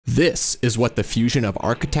This is what the fusion of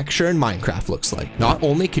architecture and Minecraft looks like. Not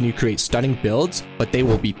only can you create stunning builds, but they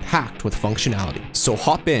will be packed with functionality. So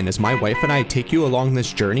hop in as my wife and I take you along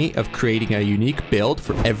this journey of creating a unique build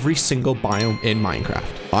for every single biome in Minecraft.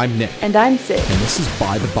 I'm Nick. And I'm Sid. And this is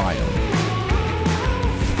By the Biome.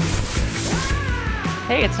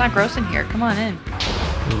 Hey, it's not gross in here. Come on in.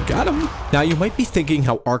 You got him. Now you might be thinking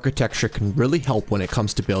how architecture can really help when it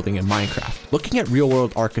comes to building in Minecraft. Looking at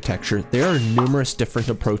real-world architecture, there are numerous different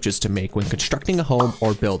approaches to make when constructing a home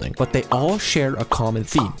or building, but they all share a common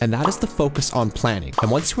theme, and that is the focus on planning.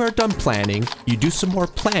 And once you are done planning, you do some more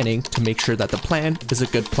planning to make sure that the plan is a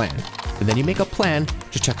good plan. And then you make a plan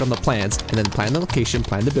to check on the plans, and then plan the location,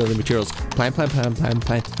 plan the building materials, plan.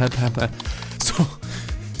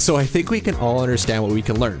 So I think we can all understand what we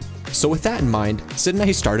can learn. So with that in mind, Sid and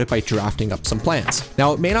I started by drafting up some plans.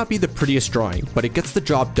 Now it may not be the prettiest drawing, but it gets the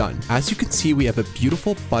job done. As you can see, we have a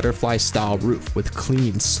beautiful butterfly style roof with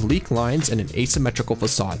clean, sleek lines and an asymmetrical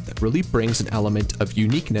facade that really brings an element of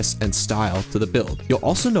uniqueness and style to the build. You'll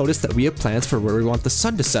also notice that we have plans for where we want the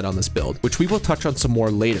sun to set on this build, which we will touch on some more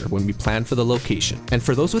later when we plan for the location. And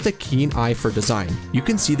for those with a keen eye for design, you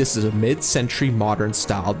can see this is a mid-century modern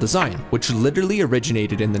style design, which literally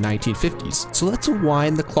originated in the 1950s. So let's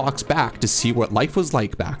wind the clocks back to see what life was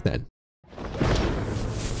like back then.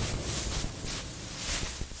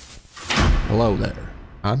 Hello there.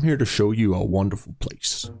 I'm here to show you a wonderful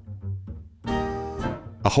place.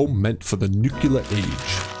 A home meant for the nuclear age,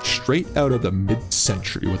 straight out of the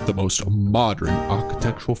mid-century with the most modern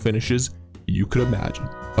architectural finishes you could imagine.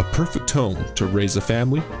 A perfect home to raise a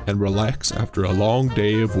family and relax after a long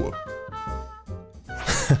day of work.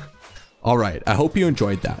 Alright, I hope you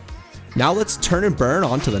enjoyed that. Now let's turn and burn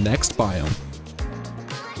on to the next biome.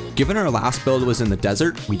 Given our last build was in the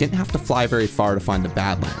desert, we didn't have to fly very far to find the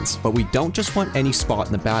Badlands, but we don't just want any spot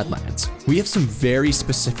in the Badlands. We have some very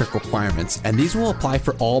specific requirements, and these will apply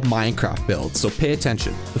for all Minecraft builds, so pay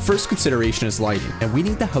attention. The first consideration is lighting, and we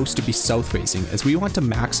need the house to be south-facing as we want to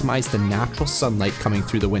maximize the natural sunlight coming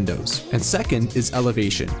through the windows. And second is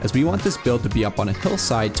elevation, as we want this build to be up on a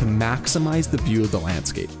hillside to maximize the view of the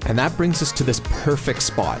landscape. And that brings us to this perfect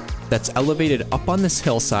spot that's elevated up on this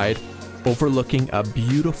hillside, overlooking a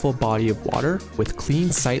beautiful body of water with clean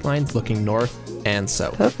sightlines looking north and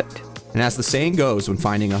south. Perfect. And as the saying goes when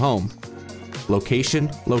finding a home,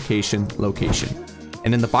 location, location, location.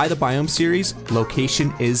 And in the By the Biome series,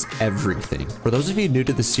 location is everything. For those of you new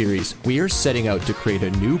to the series, we are setting out to create a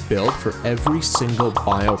new build for every single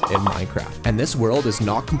biome in Minecraft. And this world is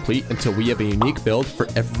not complete until we have a unique build for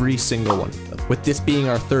every single one of them. With this being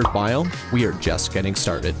our third biome, we are just getting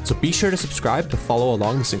started. So be sure to subscribe to follow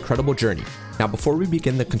along this incredible journey. Now, before we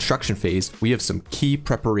begin the construction phase, we have some key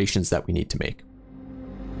preparations that we need to make.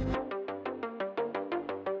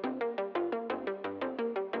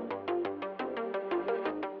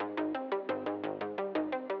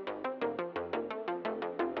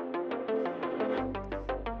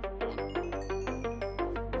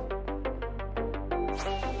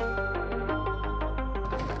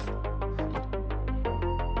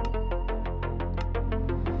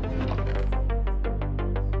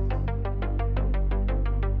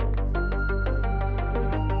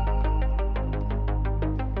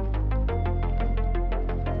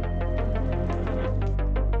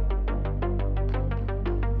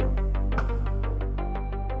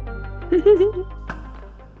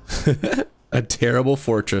 A terrible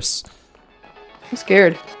fortress. I'm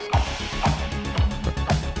scared.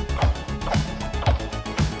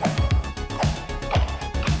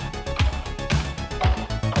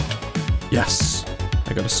 Yes,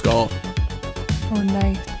 I got a skull. Oh,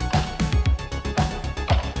 nice.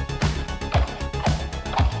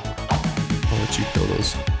 I'll let you kill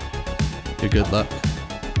those. Your good luck.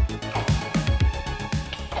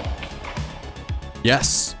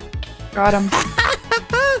 Yes. Got him.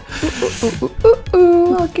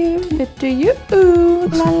 Ooh, I'll give it to you. Ooh,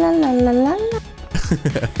 la la la la la la.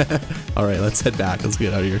 All right, let's head back. Let's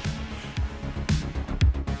get out of here.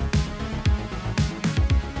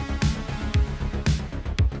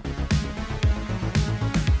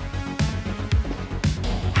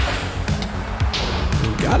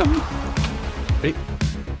 We got him. Ready?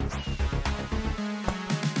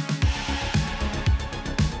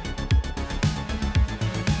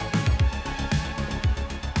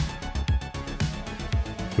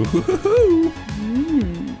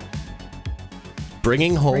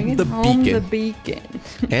 Bringing home the beacon.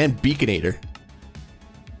 And Beaconator.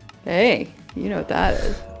 Hey, you know what that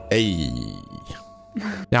is. Hey.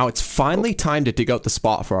 Now it's finally time to dig out the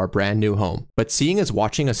spot for our brand new home. But seeing as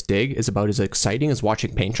watching us dig is about as exciting as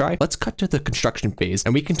watching paint dry, let's cut to the construction phase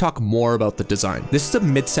and we can talk more about the design. This is a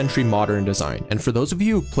mid-century modern design, and for those of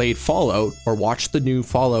you who played Fallout or watched the new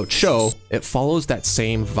Fallout show, it follows that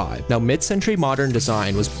same vibe. Now mid-century modern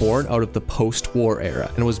design was born out of the post-war era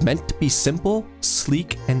and was meant to be simple,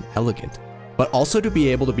 sleek, and elegant, but also to be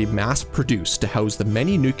able to be mass-produced to house the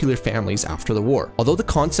many nuclear families after the war. Although the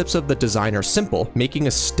concepts of the design are simple, making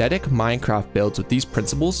aesthetic Minecraft builds with these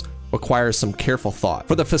principles requires some careful thought.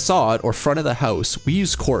 For the facade or front of the house, we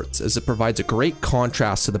use quartz as it provides a great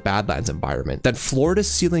contrast to the Badlands environment. Then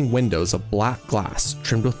floor-to-ceiling windows of black glass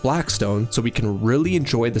trimmed with black stone so we can really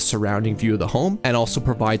enjoy the surrounding view of the home and also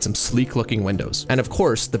provide some sleek looking windows. And of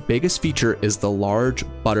course, the biggest feature is the large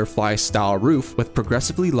butterfly style roof with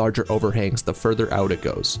progressively larger overhangs the further out it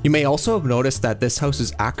goes. You may also have noticed that this house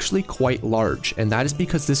is actually quite large, and that is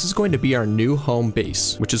because this is going to be our new home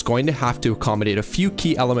base, which is going to have to accommodate a few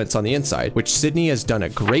key elements on the inside, which Sydney has done a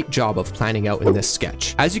great job of planning out in this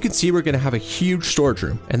sketch. As you can see, we're going to have a huge storage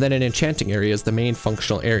room and then an enchanting area as the main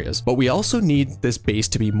functional areas. But we also need this base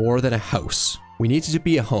to be more than a house. We need it to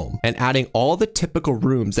be a home, and adding all the typical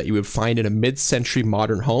rooms that you would find in a mid-century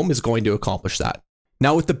modern home is going to accomplish that.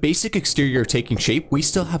 Now with the basic exterior taking shape, we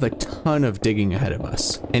still have a ton of digging ahead of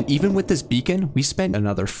us. And even with this beacon, we spent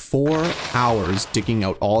another 4 hours digging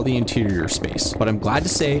out all the interior space. But I'm glad to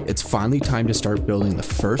say it's finally time to start building the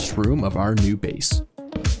first room of our new base.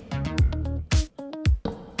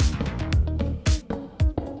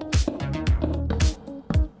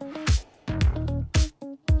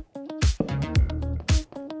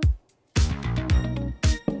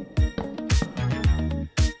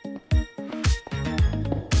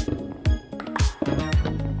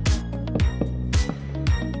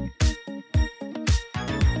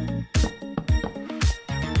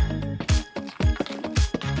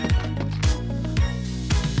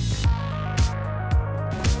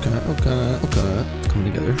 Okay, it's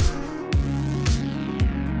coming together.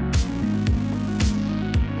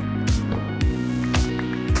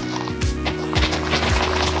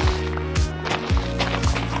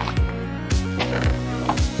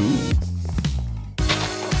 Ooh.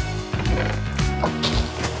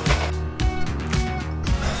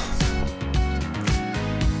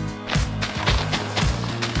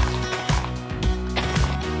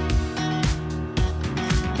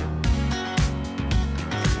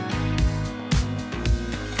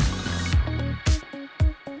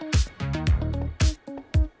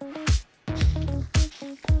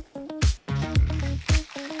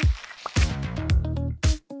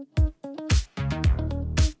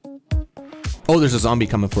 Oh, there's a zombie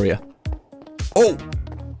coming for you. Oh!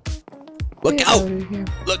 Look out!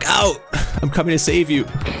 Look out! I'm coming to save you.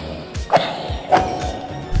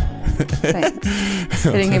 Thanks.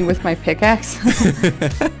 Hitting him with my pickaxe.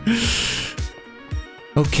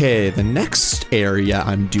 Okay, the next area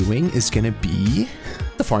I'm doing is gonna be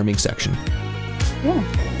the farming section. Yeah.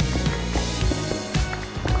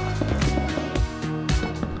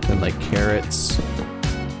 Then like carrots.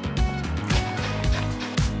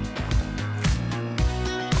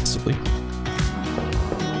 Possibly.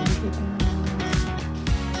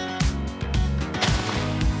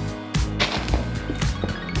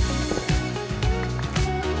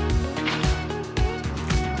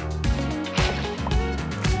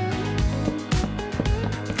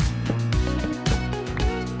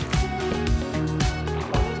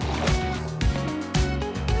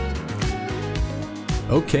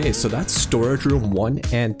 Okay, so that's storage room 1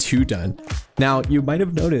 and 2 done. Now, you might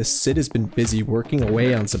have noticed Sid has been busy working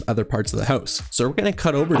away on some other parts of the house, so we're gonna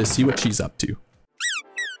cut over to see what she's up to.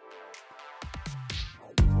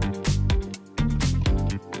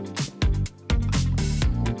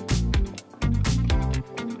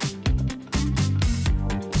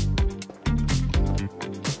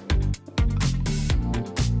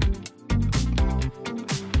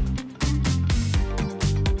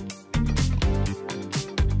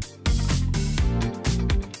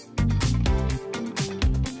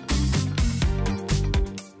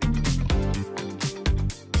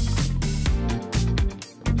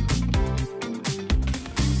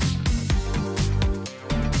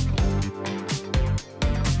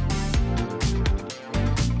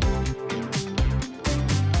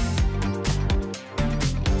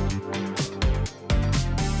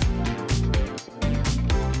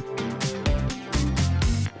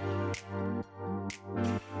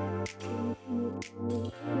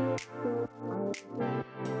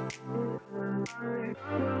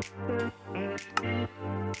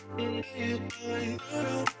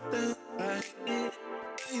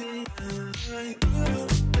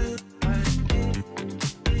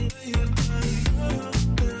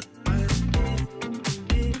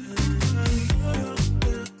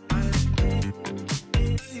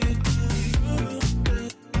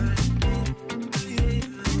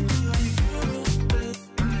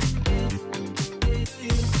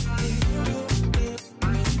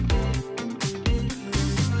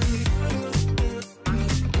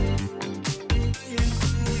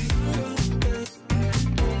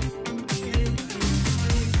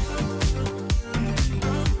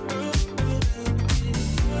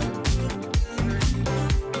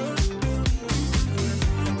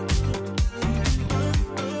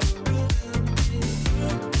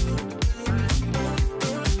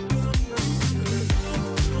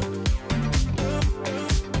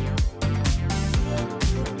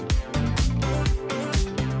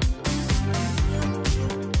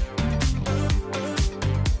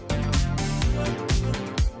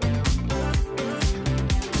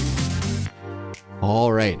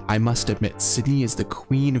 All right, I must admit, Sydney is the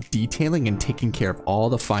queen of detailing and taking care of all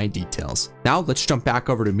the fine details. Now let's jump back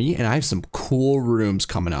over to me, and I have some cool rooms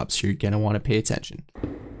coming up, so you're gonna want to pay attention.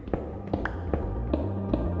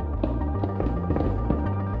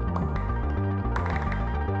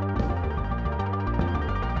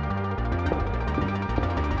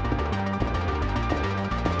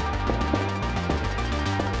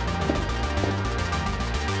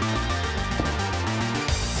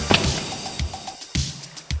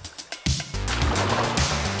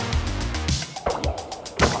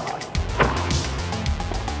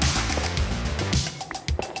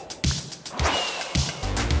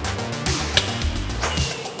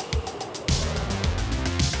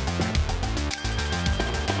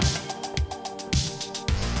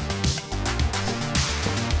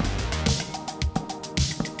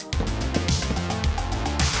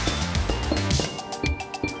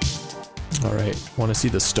 All right, want to see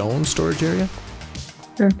the stone storage area?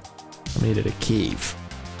 Sure. I made it a cave.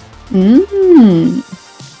 Oh,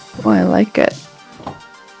 I like it.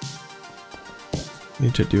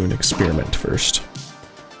 Need to do an experiment first.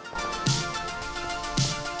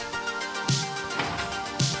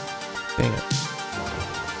 Dang it.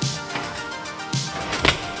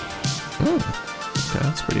 Okay,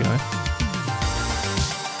 that's pretty high.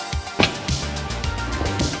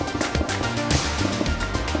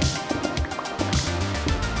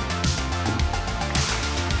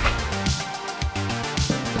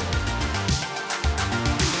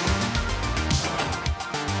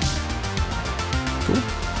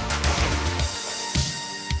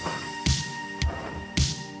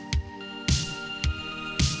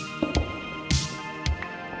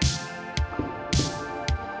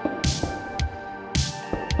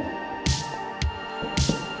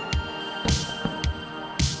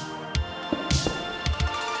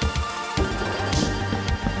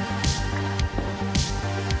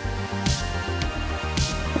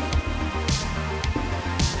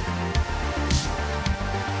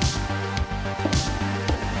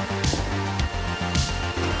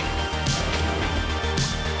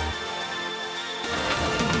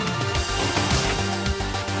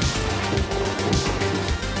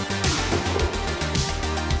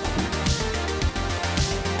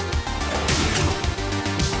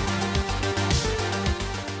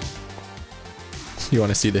 You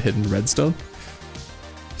want to see the hidden redstone?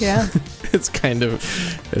 Yeah. It's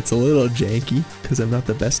a little janky because I'm not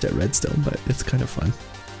the best at redstone, but it's kind of fun.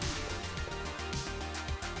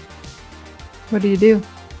 What do you do?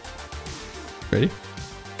 Ready?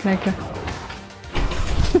 Can I go?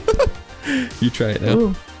 You try it now.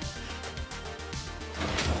 Ooh.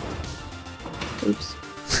 Oops.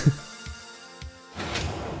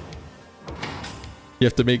 You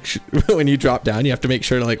have to make sure, when you drop down, you have to make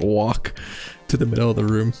sure to like walk to the middle of the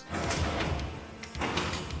room.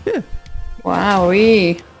 Yeah.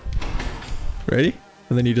 Wowee. Ready?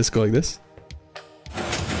 And then you just go like this.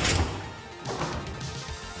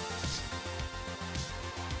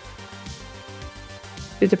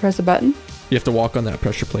 Did you press a button? You have to walk on that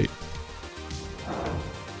pressure plate.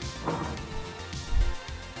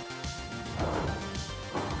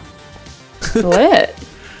 Lit.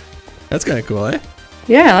 That's kind of cool, eh?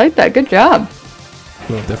 Yeah, I like that. Good job.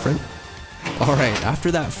 A little different. All right,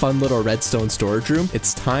 after that fun little redstone storage room,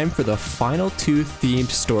 it's time for the final 2 themed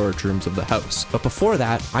storage rooms of the house. But before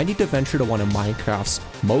that, I need to venture to one of Minecraft's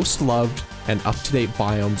most loved and up-to-date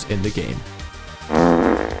biomes in the game.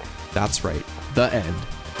 That's right, the end.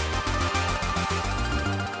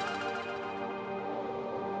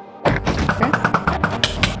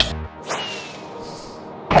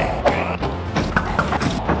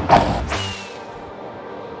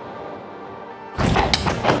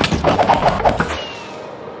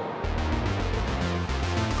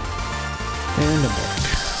 And a book.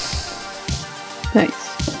 Nice.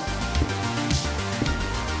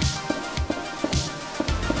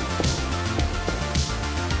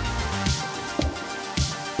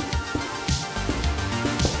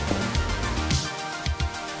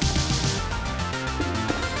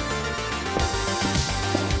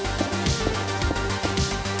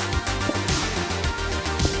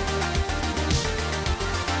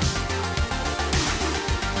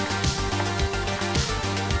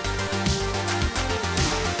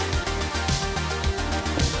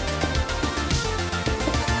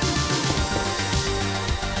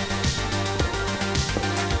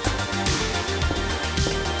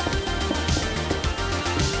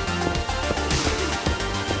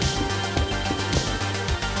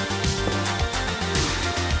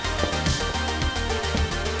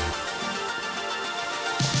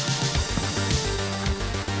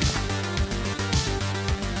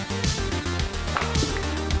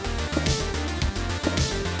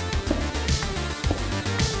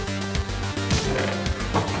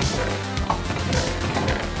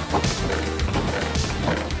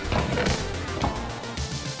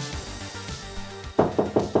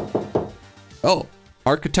 Oh,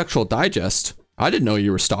 Architectural Digest. I didn't know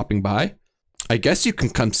you were stopping by. I guess you can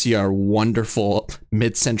come see our wonderful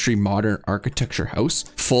mid-century modern architecture house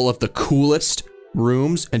full of the coolest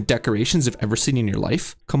rooms and decorations you've ever seen in your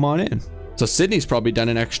life. Come on in. So Sydney's probably done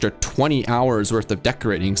an extra 20 hours worth of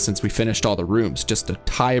decorating since we finished all the rooms just to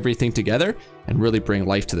tie everything together and really bring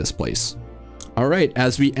life to this place. All right,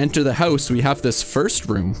 as we enter the house, we have this first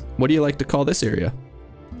room. What do you like to call this area?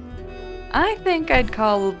 I think I'd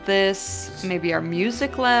call this maybe our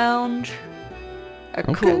music lounge, a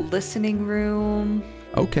cool listening room.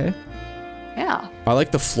 Okay. Yeah. I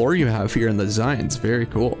like the floor you have here in the designs. Very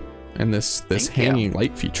cool. And this hanging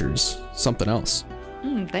light features something else.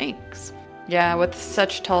 Thanks. Yeah, with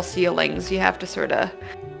such tall ceilings, you have to sort of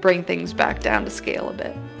bring things back down to scale a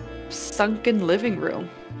bit. Sunken living room.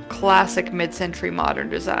 Classic mid-century modern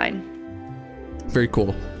design. Very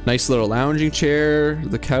cool. Nice little lounging chair,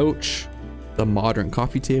 the couch, the modern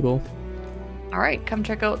coffee table. All right, come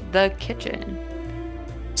check out the kitchen.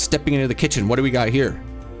 Stepping into the kitchen, what do we got here?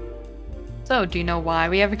 So, do you know why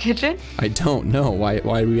we have a kitchen? I don't know. Why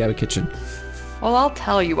do we have a kitchen? Well, I'll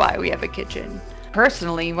tell you why we have a kitchen.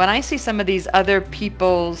 Personally, when I see some of these other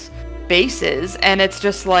people's bases, and it's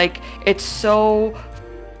just like, it's so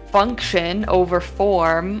function over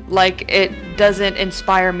form, like it doesn't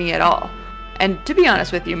inspire me at all. And to be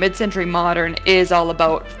honest with you, mid-century modern is all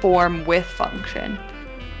about form with function.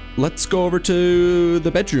 Let's go over to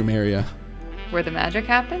the bedroom area. Where the magic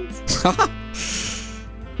happens?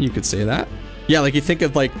 You could say that. Yeah, like you think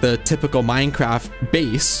of like the typical Minecraft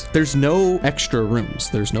base, there's no extra rooms.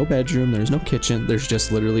 There's no bedroom, there's no kitchen, there's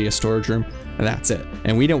just literally a storage room, and that's it.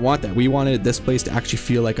 And we didn't want that. We wanted this place to actually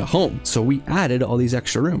feel like a home. So we added all these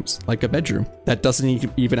extra rooms, like a bedroom that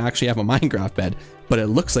doesn't even actually have a Minecraft bed, but it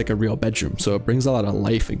looks like a real bedroom. So it brings a lot of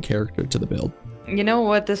life and character to the build. You know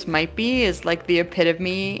what this might be is like the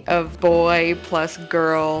epitome of boy plus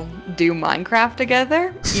girl do Minecraft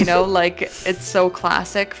together. You know, like it's so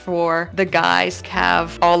classic for the guys to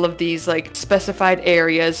have all of these like specified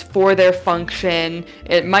areas for their function.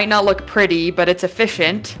 It might not look pretty, but it's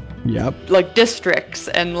efficient. Yep. Like districts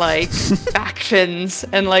and like factions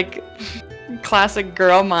and like classic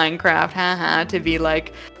girl Minecraft, haha, to be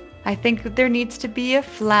like, I think that there needs to be a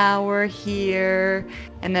flower here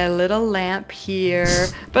and a little lamp here.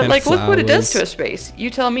 But like, look what it does to a space.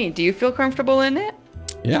 You tell me, do you feel comfortable in it?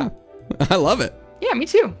 Yeah, I love it. Yeah, me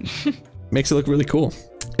too. Makes it look really cool.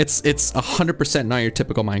 It's 100% not your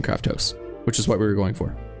typical Minecraft house, which is what we were going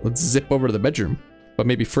for. Let's zip over to the bedroom. But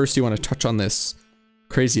maybe first you want to touch on this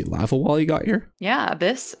crazy lava wall you got here? Yeah,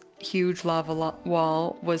 this huge lava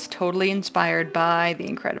wall was totally inspired by The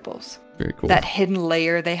Incredibles. Very cool. That hidden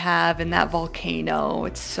layer they have in that volcano.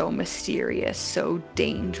 It's so mysterious, so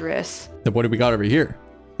dangerous. Then what do we got over here?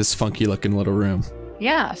 This funky looking little room.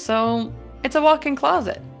 Yeah, so it's a walk-in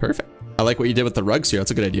closet. Perfect. I like what you did with the rugs here.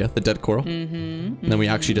 That's a good idea. The dead coral. And then we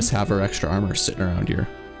actually just have our extra armor sitting around here.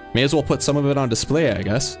 May as well put some of it on display, I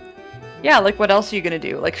guess. Yeah, like what else are you gonna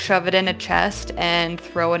do? Like shove it in a chest and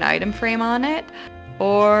throw an item frame on it?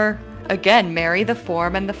 Or, again, marry the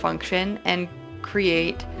form and the function and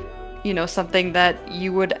create, you know, something that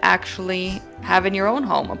you would actually have in your own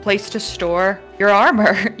home. A place to store your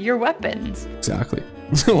armor, your weapons. Exactly.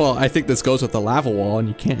 Well, I think this goes with the lava wall, and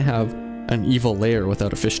you can't have an evil layer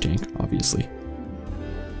without a fish tank, obviously.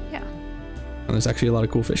 Yeah. And there's actually a lot of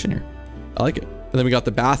cool fish in here. I like it. And then we got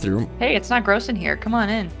the bathroom. Hey, it's not gross in here. Come on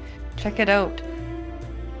in. Check it out.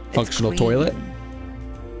 Functional toilet.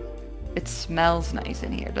 It smells nice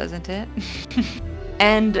in here, doesn't it?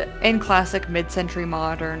 And in classic mid-century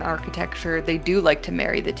modern architecture, they do like to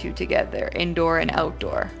marry the two together, indoor and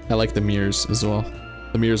outdoor. I like the mirrors as well.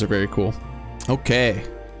 The mirrors are very cool. Okay.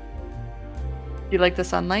 You like the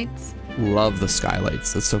sunlights? Love the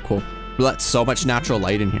skylights. That's so cool. We let so much natural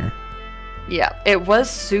light in here. Yeah, it was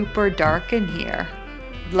super dark in here.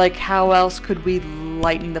 Like, how else could we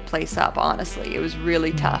lighten the place up, honestly? It was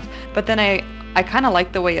really tough. But then I kind of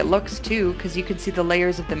like the way it looks, too, because you can see the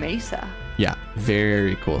layers of the mesa. Yeah,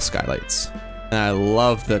 very cool skylights. And I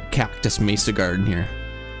love the cactus mesa garden here.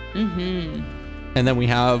 And then we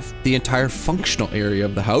have the entire functional area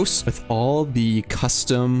of the house with all the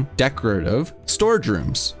custom decorative storage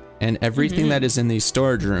rooms. And everything that is in these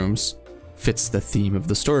storage rooms fits the theme of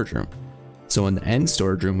the storage room. So in the end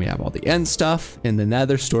storage room, we have all the end stuff. In the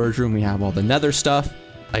nether storage room, we have all the nether stuff,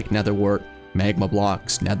 like nether wart, magma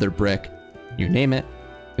blocks, nether brick, you name it.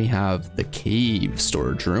 We have the cave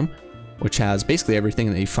storage room, which has basically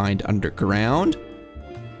everything that you find underground,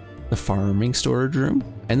 the farming storage room,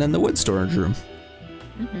 and then the wood storage room.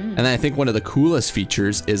 And then I think one of the coolest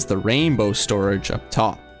features is the rainbow storage up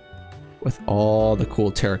top. with all the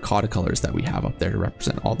cool terracotta colors that we have up there to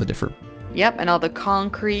represent all the different. Yep, and all the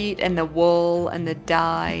concrete and the wool and the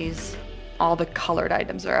dyes. All the colored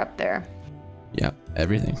items are up there. Yep,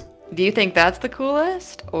 everything. Do you think that's the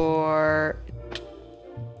coolest, or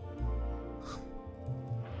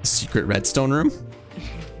Secret redstone room?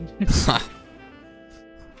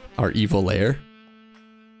 Our evil lair.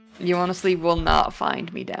 you honestly will not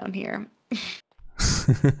find me down here?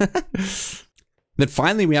 Then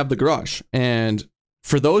finally we have the garage. And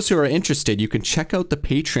for those who are interested, you can check out the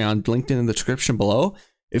Patreon linked in the description below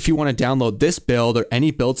if you want to download this build or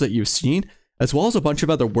any builds that you've seen, as well as a bunch of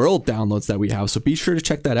other world downloads that we have. So be sure to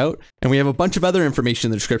check that out. And we have a bunch of other information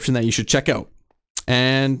in the description that you should check out.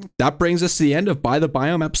 And that brings us to the end of By the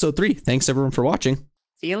Biome episode 3. Thanks everyone for watching.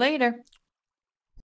 See you later.